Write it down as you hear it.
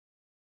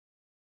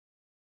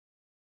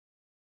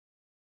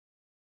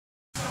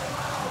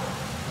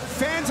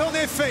fans on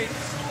their feet.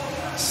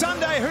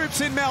 Sunday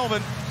hoops in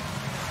Melbourne.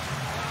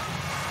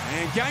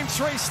 And game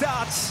 3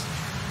 starts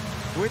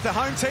with the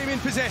home team in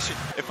possession.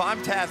 If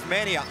I'm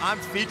Tasmania, I'm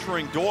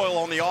featuring Doyle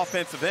on the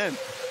offensive end.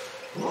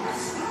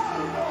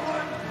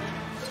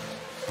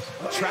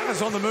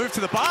 Travers on the move to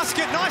the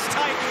basket. Nice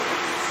take.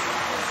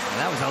 And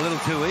that was a little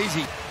too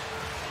easy.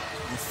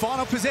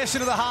 Final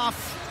possession of the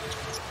half.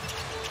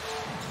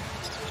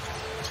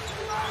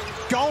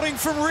 Golding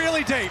from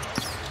really deep.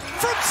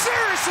 From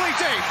seriously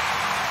deep.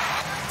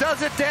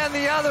 Does it down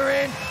the other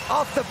end,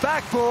 off the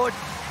backboard.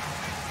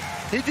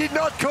 He did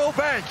not call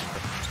back.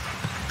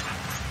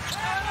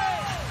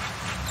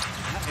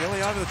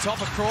 Hilly over the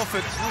top of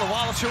Crawford. The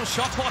Wild Chill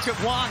shot clock at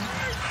 1.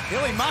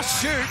 Hilly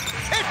must shoot.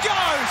 It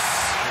goes!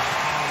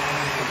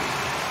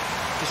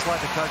 Just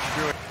like the coach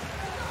drew it.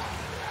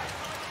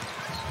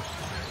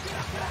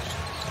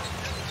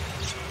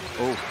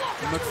 Oh,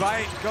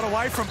 McVeigh got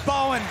away from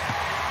Bowen.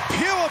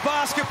 Pure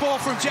basketball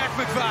from Jack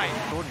McVeigh.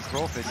 Gordon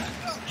Crawford,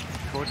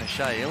 according to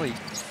Shea Hilly,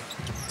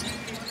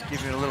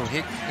 giving it a little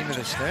hit into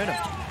the sternum.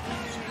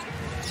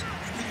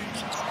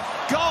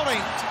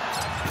 Golding.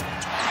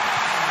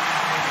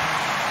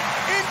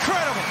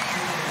 Incredible.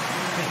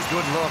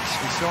 Good looks.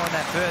 We saw in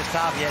that first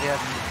half he had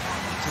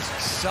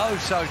just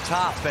so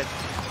tough, but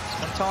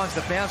sometimes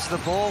the bounce of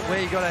the ball where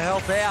you got to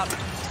help out.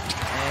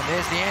 And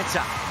there's the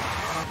answer.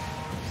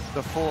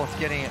 The fourth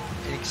getting an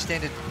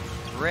extended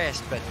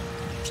rest, but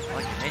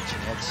like you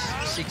mentioned, he had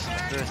 6 in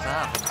the first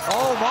half.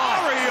 Oh my!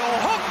 Ariel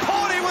hook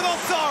party with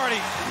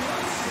authority.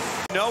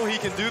 No, he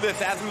can do this.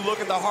 As we look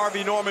at the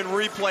Harvey Norman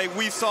replay,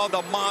 we saw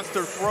the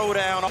monster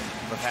throwdown.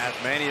 For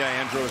Tasmania,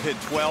 Andrew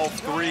hit 12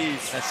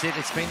 threes. That's it.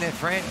 It's been their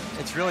friend.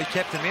 It's really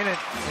kept them in it.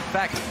 In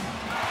fact,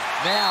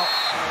 now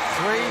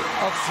 3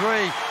 of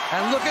 3.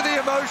 And look at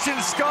the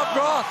emotion, Scott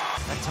Roth.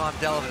 That time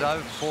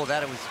Dellavedova. Before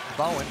that, it was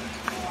Bowen.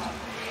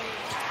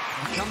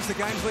 Here comes the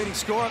game's leading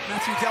scorer,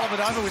 Matthew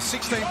Dellavedova with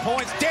 16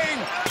 points. Dang!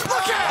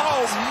 Look out!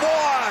 Oh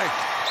my!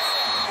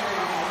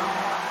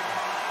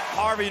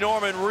 Harvey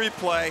Norman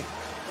replay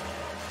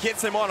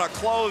gets him on a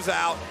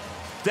closeout.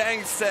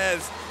 Deng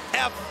says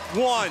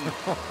F1.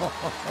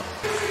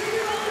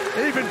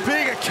 Even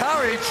bigger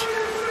courage.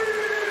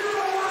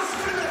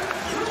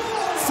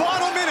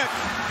 Final minute.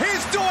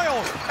 Here's Doyle,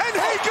 and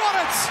he got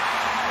it!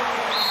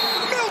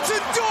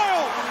 Milton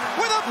Doyle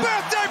with a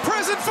birthday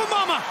present for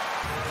Mama.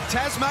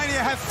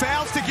 Tasmania have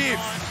fouls to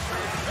give.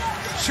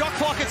 Shot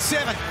clock at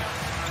 7.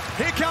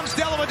 Here comes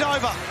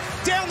Dellavedova.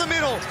 Down the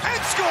middle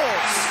and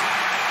scores.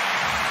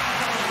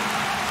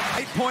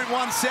 8.1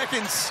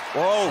 seconds.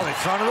 Whoa. In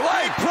front of the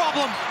leg. Big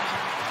problem.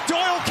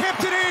 Doyle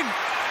kept it in.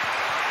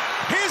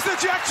 Here's the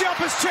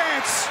JackJumpers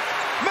chance.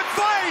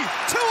 McVeigh,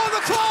 2 on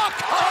the clock.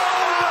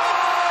 Oh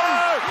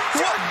no!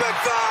 Jack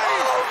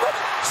McVeigh!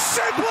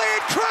 Simply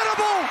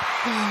incredible!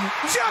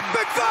 Jack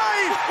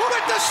McVeigh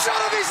with the shot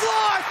of his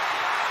life!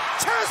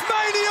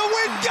 Tasmania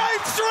win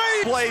game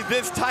 3! Play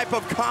this type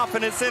of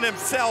confidence in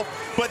himself,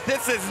 but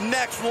this is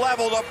next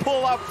level to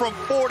pull up from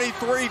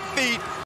 43 feet.